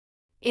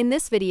In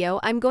this video,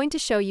 I'm going to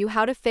show you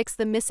how to fix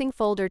the missing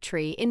folder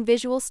tree in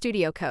Visual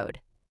Studio Code.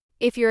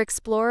 If your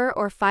Explorer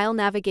or File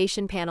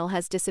navigation panel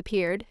has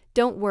disappeared,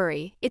 don't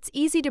worry, it's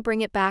easy to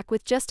bring it back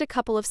with just a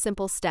couple of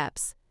simple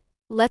steps.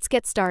 Let's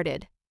get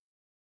started.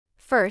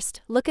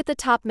 First, look at the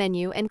top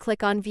menu and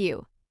click on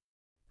View.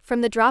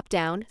 From the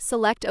drop-down,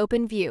 select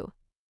Open View.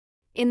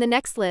 In the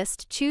next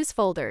list, choose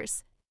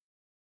Folders.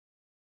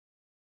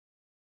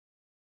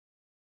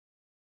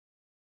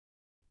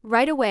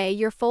 Right away,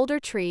 your folder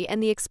tree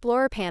and the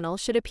Explorer panel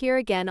should appear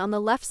again on the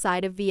left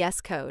side of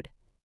VS Code.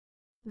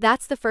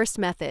 That's the first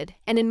method,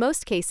 and in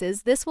most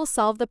cases this will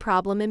solve the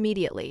problem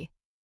immediately.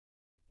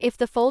 If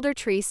the folder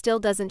tree still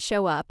doesn't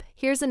show up,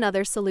 here's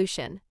another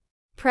solution.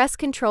 Press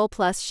Ctrl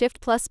plus Shift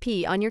plus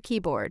P on your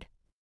keyboard.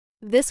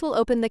 This will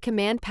open the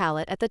command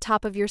palette at the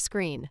top of your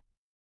screen.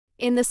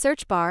 In the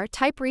search bar,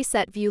 type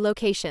Reset View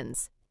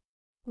Locations.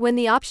 When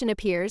the option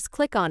appears,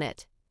 click on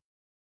it.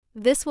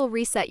 This will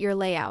reset your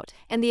layout,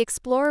 and the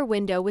Explorer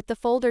window with the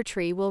folder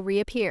tree will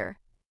reappear.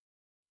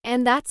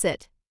 And that's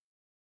it.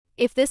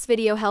 If this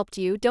video helped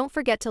you, don't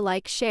forget to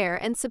like, share,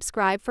 and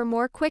subscribe for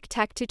more quick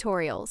tech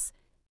tutorials.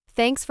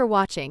 Thanks for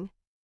watching.